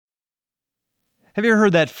Have you ever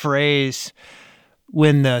heard that phrase,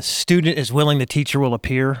 when the student is willing, the teacher will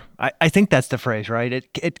appear? I think that's the phrase, right?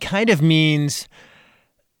 It kind of means,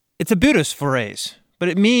 it's a Buddhist phrase, but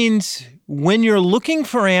it means when you're looking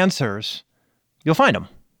for answers, you'll find them,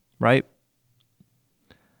 right?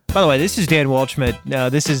 By the way, this is Dan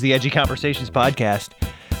Walshmit. This is the Edgy Conversations podcast.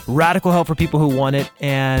 Radical help for people who want it.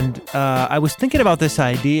 And I was thinking about this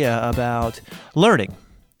idea about learning.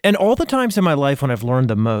 And all the times in my life when I've learned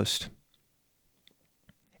the most,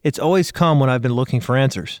 it's always come when I've been looking for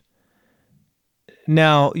answers.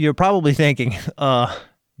 Now, you're probably thinking,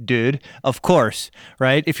 dude, of course,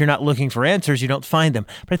 right? If you're not looking for answers, you don't find them.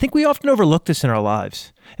 But I think we often overlook this in our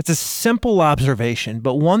lives. It's a simple observation,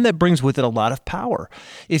 but one that brings with it a lot of power.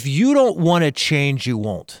 If you don't want to change, you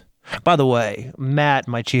won't. By the way, Matt,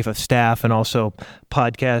 my chief of staff and also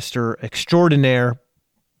podcaster extraordinaire,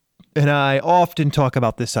 and I often talk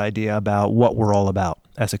about this idea about what we're all about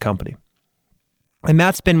as a company. And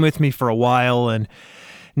Matt's been with me for a while and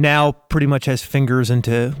now pretty much has fingers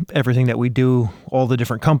into everything that we do, all the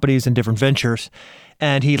different companies and different ventures.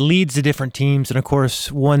 And he leads the different teams. And of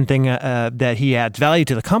course, one thing that he adds value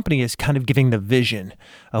to the company is kind of giving the vision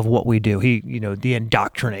of what we do. The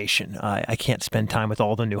indoctrination. I can't spend time with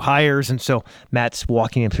all the new hires. And so Matt's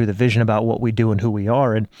walking him through the vision about what we do and who we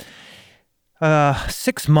are. And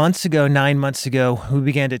 6 months ago, 9 months ago, we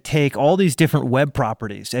began to take all these different web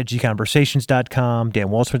properties, edgyconversations.com,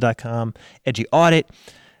 danwalshmit.com, Edgy Audit,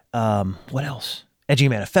 what else? Edgy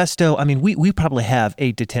Manifesto. I mean, we probably have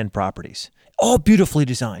 8 to 10 properties, all beautifully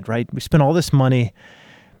designed, right? We spent all this money,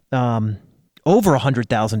 over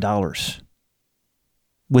 $100,000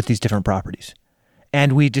 with these different properties.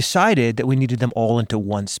 And we decided that we needed them all into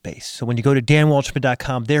one space. So when you go to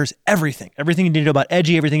danwalshmit.com, there's everything. Everything you need to know about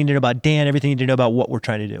Edgy, everything you need to know about Dan, everything you need to know about what we're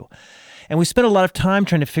trying to do. And we spent a lot of time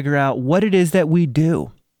trying to figure out what it is that we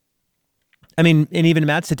do. I mean, and even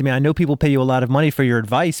Matt said to me, I know people pay you a lot of money for your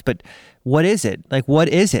advice, but what is it? Like, what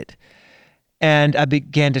is it? And I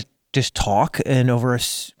began to just talk, and over a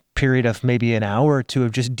period of maybe an hour or two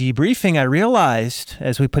of just debriefing, I realized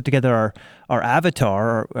as we put together our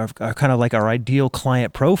avatar, our kind of like our ideal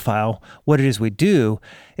client profile, what it is we do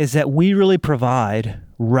is that we really provide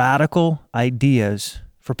radical ideas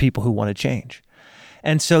for people who want to change.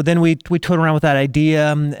 And so then we toyed around with that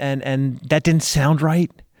idea, and that didn't sound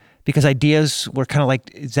right because ideas were kind of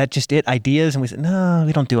like, is that just it? Ideas? And we said, no,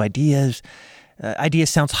 we don't do ideas. Idea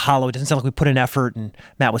sounds hollow. It doesn't sound like we put in effort. And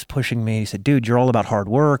Matt was pushing me. He said, dude, you're all about hard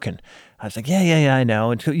work. And I was like, yeah, I know.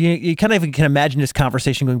 And so you kind of can imagine this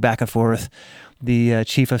conversation going back and forth. The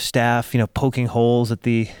chief of staff, poking holes at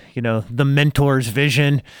the mentor's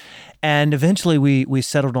vision. And eventually we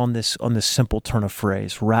settled on this simple turn of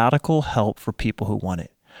phrase: radical help for people who want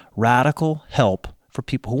it. Radical help for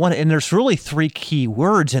people who want it. And there's really 3 key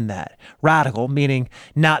words in that. Radical, meaning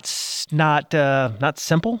not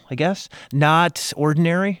simple, I guess, not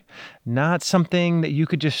ordinary, not something that you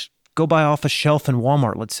could just go buy off a shelf in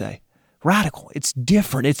Walmart, let's say. Radical. It's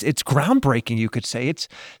different. It's groundbreaking, you could say. It's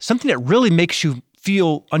something that really makes you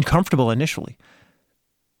feel uncomfortable initially.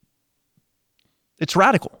 It's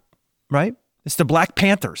radical, right? It's the Black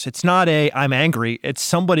Panthers. It's not I'm angry. It's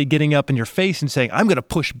somebody getting up in your face and saying, I'm going to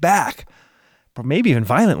push back. Or maybe even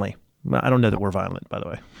violently. Well, I don't know that we're violent, by the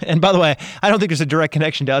way. And by the way, I don't think there's a direct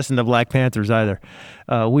connection to us and the Black Panthers either.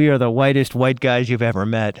 We are the whitest white guys you've ever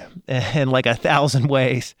met in like 1,000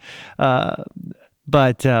 ways.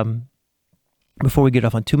 But before we get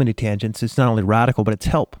off on too many tangents, it's not only radical, but it's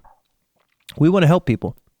help. We want to help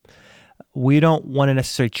people. We don't want to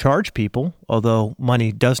necessarily charge people, although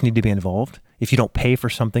money does need to be involved. If you don't pay for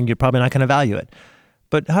something, you're probably not going to value it.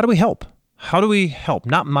 But how do we help? How do we help?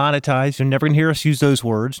 Not monetize. You're never going to hear us use those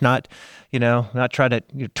words. Not try to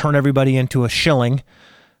turn everybody into a shilling.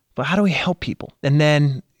 But how do we help people? And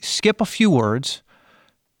then skip a few words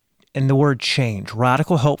and the word change.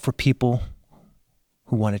 Radical help for people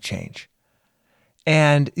who want to change.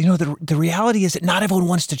 And, the reality is that not everyone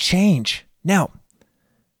wants to change. Now,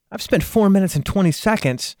 I've spent 4 minutes and 20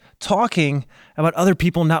 seconds talking about other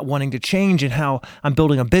people not wanting to change and how I'm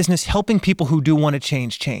building a business, helping people who do want to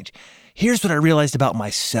change. Here's what I realized about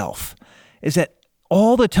myself, is that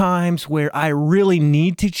all the times where I really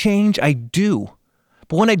need to change, I do.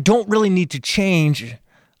 But when I don't really need to change,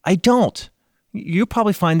 I don't. You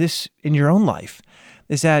probably find this in your own life,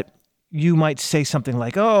 is that you might say something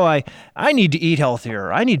like, I need to eat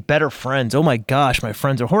healthier. I need better friends. Oh my gosh, my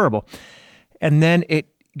friends are horrible. And then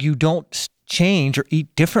you don't change or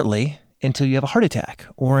eat differently until you have a heart attack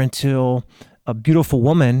or until a beautiful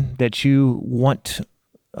woman that you want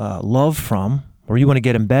love from, or you want to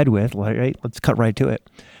get in bed with, right? Let's cut right to it.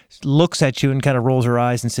 Looks at you and kind of rolls her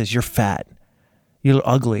eyes and says, you're fat. You look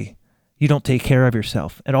ugly. You don't take care of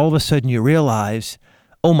yourself. And all of a sudden you realize,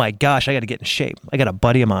 oh my gosh, I got to get in shape. I got a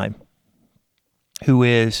buddy of mine who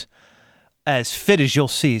is as fit as you'll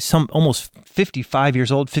see, some almost 55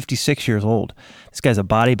 years old, 56 years old. This guy's a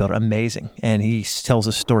bodybuilder, amazing. And he tells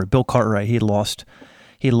a story. Bill Cartwright, he lost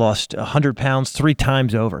 100 pounds 3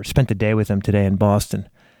 times over. Spent the day with him today in Boston.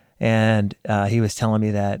 And he was telling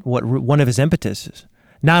me that one of his impetuses,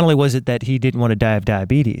 not only was it that he didn't want to die of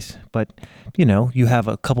diabetes, but, you have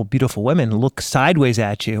a couple beautiful women look sideways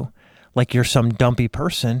at you like you're some dumpy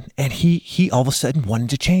person. And he all of a sudden wanted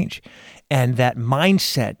to change. And that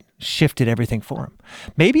mindset shifted everything for him.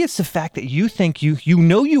 Maybe it's the fact that you think you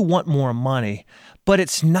want more money, but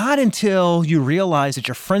it's not until you realize that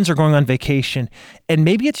your friends are going on vacation, and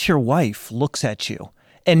maybe it's your wife looks at you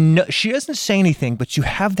and she doesn't say anything, but she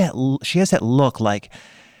has that look like,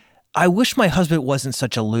 I wish my husband wasn't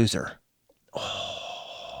such a loser.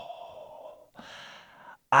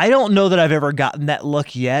 I don't know that I've ever gotten that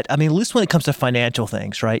look yet. I mean, at least when it comes to financial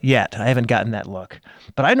things, right? Yet. I haven't gotten that look.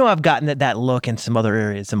 But I know I've gotten that look in some other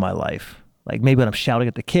areas in my life. Like maybe when I'm shouting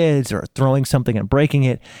at the kids or throwing something and breaking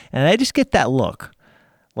it. And I just get that look.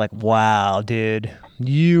 Like, wow, dude,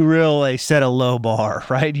 you really set a low bar,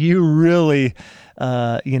 right? You really,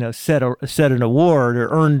 set an award or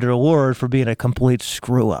earned an award for being a complete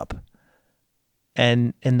screw up.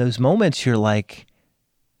 And in those moments, you're like,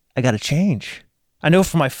 I got to change. I know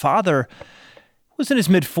for my father, was in his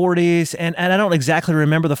mid-40s, and I don't exactly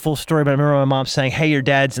remember the full story, but I remember my mom saying, hey, your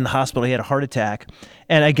dad's in the hospital, he had a heart attack.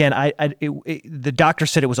 And again, the doctor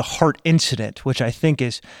said it was a heart incident, which I think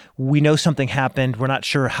is, we know something happened. We're not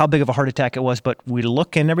sure how big of a heart attack it was, but we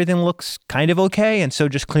look and everything looks kind of okay, and so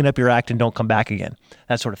just clean up your act and don't come back again,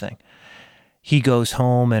 that sort of thing. He goes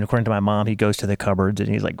home, and according to my mom, he goes to the cupboards and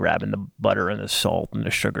he's like grabbing the butter and the salt and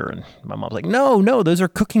the sugar. And my mom's like, no, those are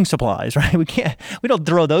cooking supplies, right? We don't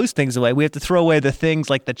throw those things away. We have to throw away the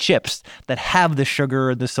things like the chips that have the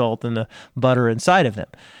sugar, the salt, and the butter inside of them.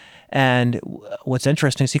 And what's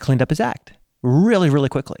interesting is he cleaned up his act really, really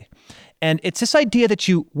quickly. And it's this idea that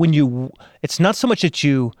it's not so much that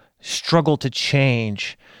you struggle to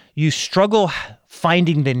change, you struggle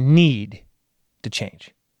finding the need to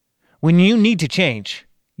change. When you need to change,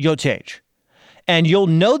 you'll change. And you'll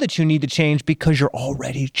know that you need to change because you're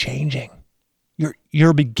already changing.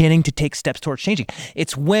 You're beginning to take steps towards changing.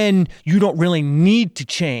 It's when you don't really need to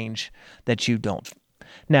change that you don't.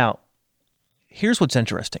 Now, here's what's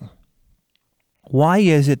interesting. Why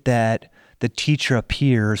is it that the teacher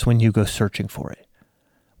appears when you go searching for it?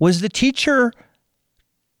 Was the teacher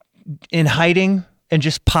in hiding and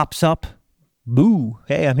just pops up? Boo,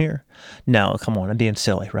 hey, I'm here. No, come on, I'm being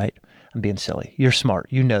silly, right? I'm being silly. You're smart.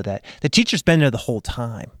 You know that. The teacher's been there the whole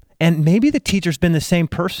time. And maybe the teacher's been the same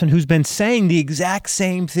person who's been saying the exact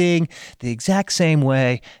same thing, the exact same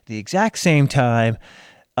way, the exact same time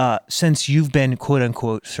since you've been, quote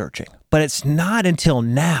unquote, searching. But it's not until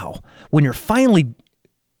now when you're finally,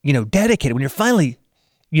 dedicated, when you're finally,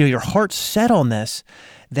 your heart's set on this,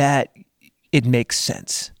 that it makes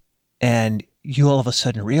sense. And you all of a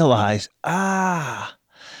sudden realize, I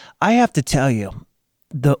have to tell you,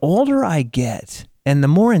 the older I get and the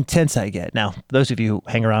more intense I get. Now, those of you who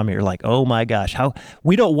hang around me are like, oh my gosh,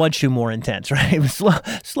 we don't want you more intense, right?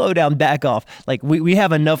 Slow down, back off. Like we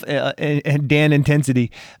have enough Dan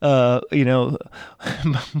intensity, by the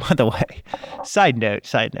way, side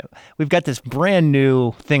note, we've got this brand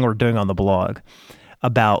new thing we're doing on the blog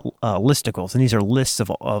about listicles, and these are lists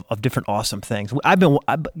of different awesome things. I've been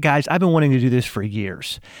wanting to do this for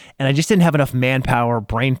years, and I just didn't have enough manpower,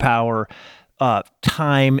 brain power,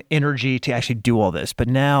 time, energy to actually do all this. But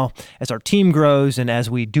now, as our team grows and as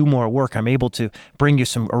we do more work, I'm able to bring you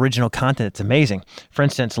some original content. It's amazing. For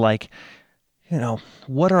instance, like,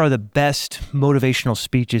 what are the best motivational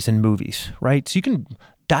speeches in movies, right? So you can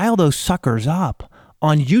dial those suckers up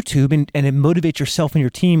on YouTube and motivate yourself and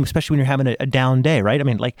your team, especially when you're having a down day, right? I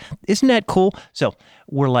mean, like, isn't that cool? So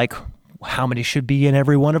we're like, how many should be in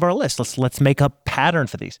every one of our lists? Let's make a pattern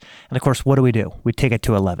for these. And of course, what do? We take it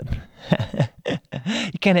to 11.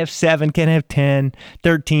 You can't have 7, can't have 10,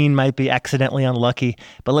 13 might be accidentally unlucky,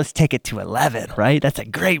 but let's take it to 11, right? That's a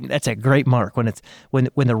great mark. When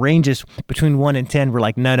the range is between 1 and 10, we're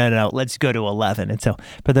like, no, let's go to 11. And so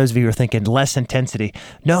for those of you who are thinking less intensity,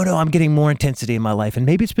 no, I'm getting more intensity in my life. And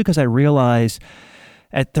maybe it's because I realize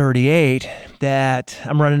at 38 that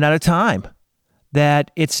I'm running out of time,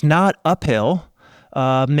 that it's not uphill.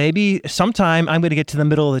 Maybe sometime I'm going to get to the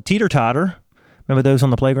middle of the teeter-totter. Remember those on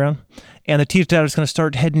the playground? And the teeter-totter is going to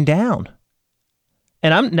start heading down.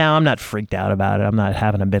 And I'm not freaked out about it. I'm not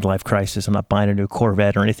having a midlife crisis. I'm not buying a new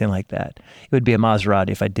Corvette or anything like that. It would be a Maserati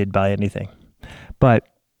if I did buy anything. But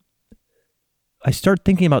I start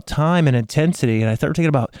thinking about time and intensity, and I start thinking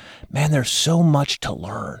about, man, there's so much to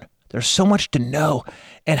learn. There's so much to know.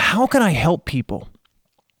 And how can I help people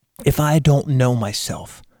if I don't know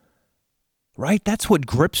myself? Right? That's what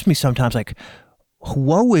grips me sometimes. Like,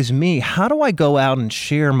 woe is me. How do I go out and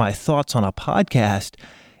share my thoughts on a podcast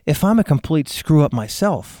if I'm a complete screw up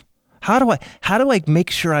myself? How do I make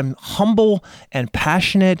sure I'm humble and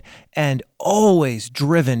passionate and always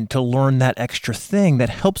driven to learn that extra thing that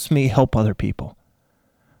helps me help other people?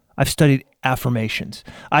 I've studied affirmations.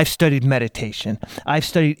 I've studied meditation. I've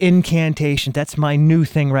studied incantations. That's my new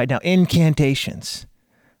thing right now. Incantations,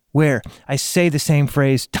 where I say the same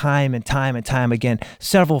phrase time and time and time again,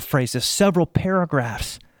 several phrases, several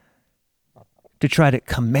paragraphs, to try to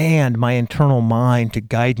command my internal mind to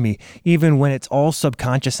guide me, even when it's all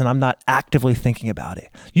subconscious and I'm not actively thinking about it.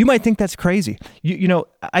 You might think that's crazy. You know,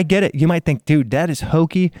 I get it. You might think, dude, that is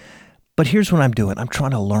hokey. But here's what I'm doing. I'm trying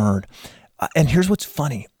to learn. And here's what's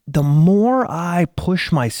funny. The more I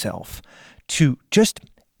push myself to just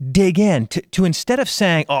dig in, to instead of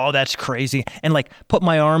saying, oh, that's crazy, and like put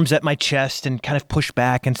my arms at my chest and kind of push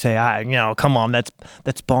back and say, come on, that's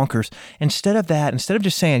bonkers. Instead of that, instead of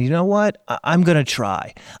just saying, you know what, I'm going to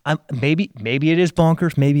try. Maybe it is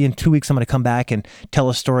bonkers. Maybe in 2 weeks, I'm going to come back and tell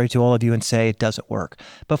a story to all of you and say it doesn't work.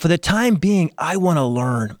 But for the time being, I want to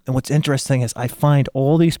learn. And what's interesting is I find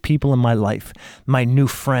all these people in my life, my new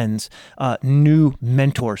friends, new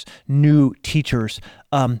mentors, new teachers,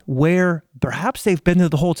 where perhaps they've been there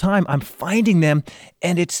the whole time. I'm finding them,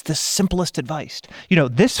 and it's the simplest advice. You know,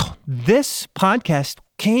 this podcast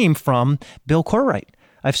came from Bill Corright.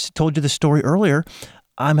 I've told you the story earlier.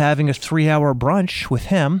 I'm having a 3-hour brunch with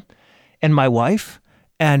him and my wife,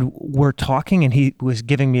 and we're talking, and he was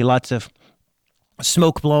giving me lots of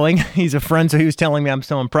smoke blowing. He's a friend, so he was telling me, I'm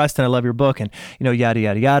so impressed and I love your book, and yada,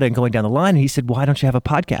 yada, yada, and going down the line. And he said, why don't you have a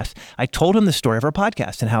podcast? I told him the story of our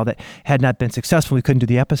podcast and how that had not been successful. We couldn't do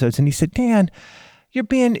the episodes. And he said, Dan, you're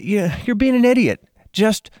being an idiot.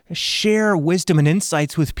 Just share wisdom and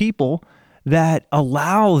insights with people that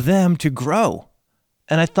allow them to grow.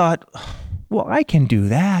 And I thought, well, I can do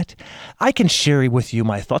that. I can share with you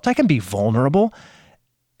my thoughts. I can be vulnerable.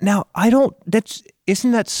 Now,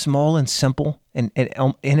 isn't that small and simple and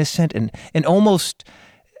innocent and almost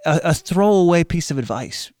a throwaway piece of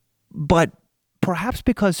advice? But perhaps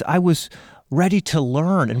because I was ready to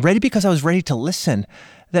learn and because I was ready to listen,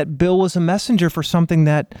 that Bill was a messenger for something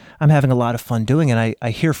that I'm having a lot of fun doing. And I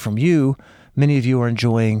hear from you. Many of you are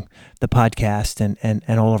enjoying the podcast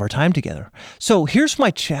and all of our time together. So here's my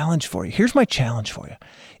challenge for you.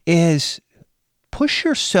 Is push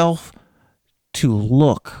yourself to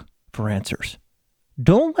look for answers.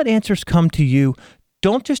 Don't let answers come to you.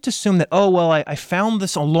 Don't just assume that, I found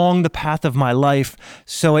this along the path of my life,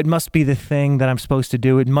 so it must be the thing that I'm supposed to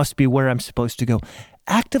do. It must be where I'm supposed to go.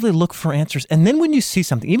 Actively look for answers. And then when you see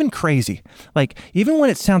something, even crazy, like even when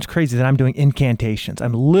it sounds crazy that I'm doing incantations,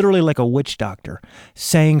 I'm literally like a witch doctor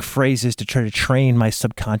saying phrases to try to train my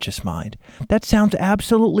subconscious mind. That sounds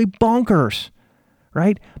absolutely bonkers,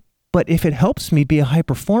 right? But if it helps me be a high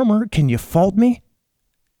performer, can you fault me?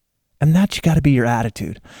 And that's got to be your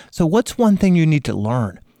attitude. So what's one thing you need to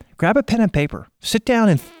learn? Grab a pen and paper, sit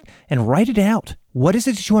down and write it out. What is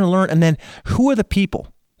it that you want to learn? And then who are the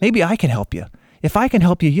people? Maybe I can help you. If I can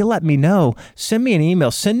help you, you let me know. Send me an email.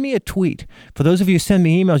 Send me a tweet. For those of you who send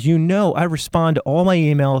me emails, I respond to all my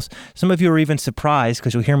emails. Some of you are even surprised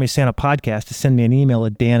because you'll hear me say on a podcast to send me an email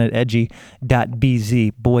at dan@edgy.bz,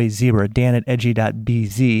 boy zebra,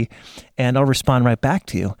 dan@edgy.bz, and I'll respond right back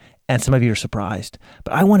to you. And some of you are surprised.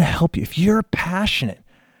 But I want to help you. If you're passionate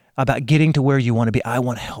about getting to where you want to be, I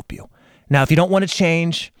want to help you. Now, if you don't want to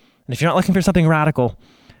change, and if you're not looking for something radical,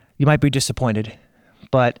 you might be disappointed.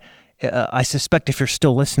 But I suspect if you're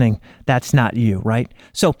still listening, that's not you, right?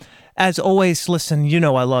 So as always, listen,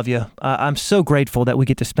 I love you. I'm so grateful that we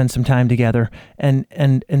get to spend some time together and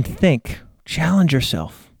think, challenge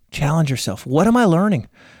yourself. What am I learning?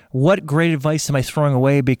 What great advice am I throwing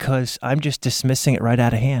away because I'm just dismissing it right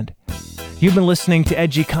out of hand? You've been listening to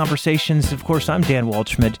Edgy Conversations. Of course, I'm Dan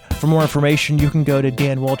Waldschmidt. For more information, you can go to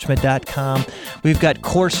danwaldschmidt.com. We've got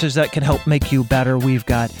courses that can help make you better. We've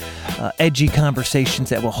got edgy conversations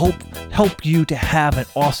that will help you to have an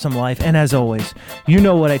awesome life. And as always, you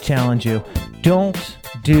know what I challenge you. Don't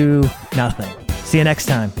do nothing. See you next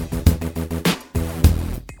time.